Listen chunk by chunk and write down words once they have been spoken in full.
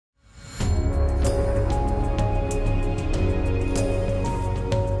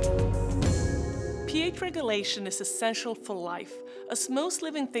circulation is essential for life, as most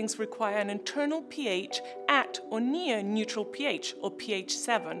living things require an internal pH at or near neutral pH, or pH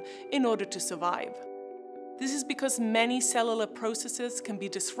 7, in order to survive. This is because many cellular processes can be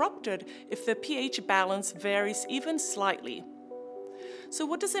disrupted if the pH balance varies even slightly. So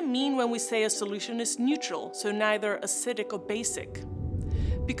what does it mean when we say a solution is neutral, so neither acidic or basic?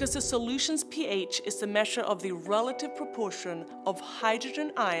 Because a solution's pH is the measure of the relative proportion of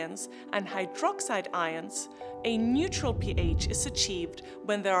hydrogen ions and hydroxide ions, a neutral pH is achieved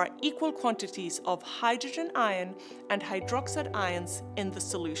when there are equal quantities of hydrogen ion and hydroxide ions in the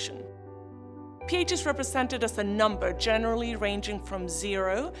solution. pH is represented as a number generally ranging from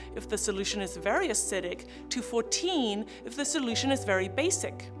 0 if the solution is very acidic to 14 if the solution is very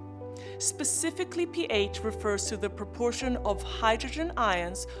basic. Specifically, pH refers to the proportion of hydrogen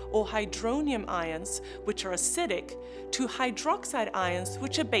ions or hydronium ions, which are acidic, to hydroxide ions,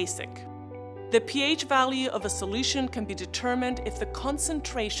 which are basic. The pH value of a solution can be determined if the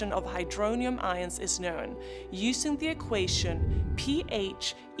concentration of hydronium ions is known, using the equation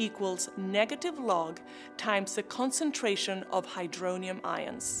pH equals negative log times the concentration of hydronium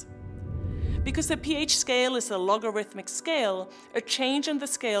ions. Because the pH scale is a logarithmic scale, a change in the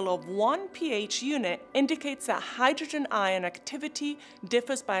scale of 1 pH unit indicates that hydrogen ion activity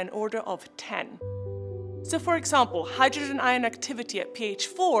differs by an order of 10. So for example, hydrogen ion activity at pH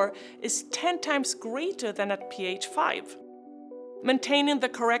 4 is 10 times greater than at pH 5. Maintaining the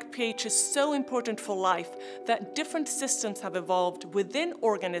correct pH is so important for life that different systems have evolved within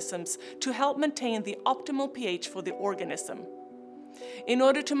organisms to help maintain the optimal pH for the organism. In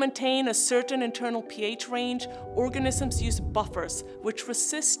order to maintain a certain internal pH range, organisms use buffers which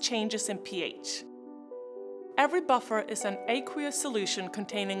resist changes in pH. Every buffer is an aqueous solution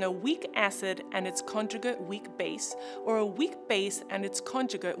containing a weak acid and its conjugate weak base, or a weak base and its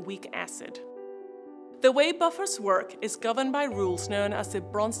conjugate weak acid. The way buffers work is governed by rules known as the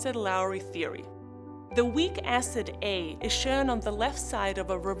Bronsted-Lowry theory. The weak acid A is shown on the left side of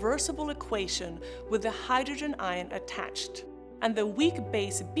a reversible equation with the hydrogen ion attached, and the weak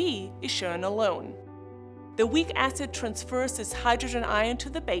base B is shown alone. The weak acid transfers its hydrogen ion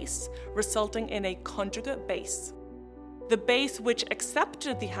to the base, resulting in a conjugate base. The base which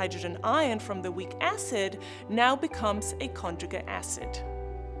accepted the hydrogen ion from the weak acid now becomes a conjugate acid.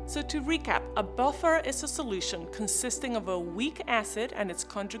 So to recap, a buffer is a solution consisting of a weak acid and its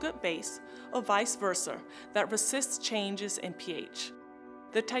conjugate base, or vice versa, that resists changes in pH.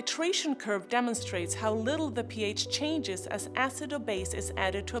 The titration curve demonstrates how little the pH changes as acid or base is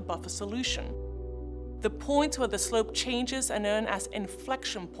added to a buffer solution. The points where the slope changes are known as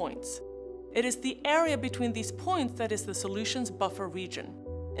inflection points. It is the area between these points that is the solution's buffer region.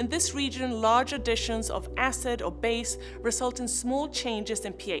 In this region, large additions of acid or base result in small changes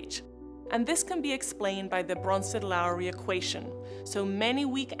in pH, and this can be explained by the Bronsted-Lowry equation, so many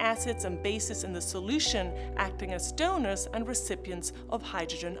weak acids and bases in the solution acting as donors and recipients of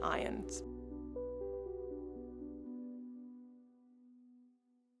hydrogen ions.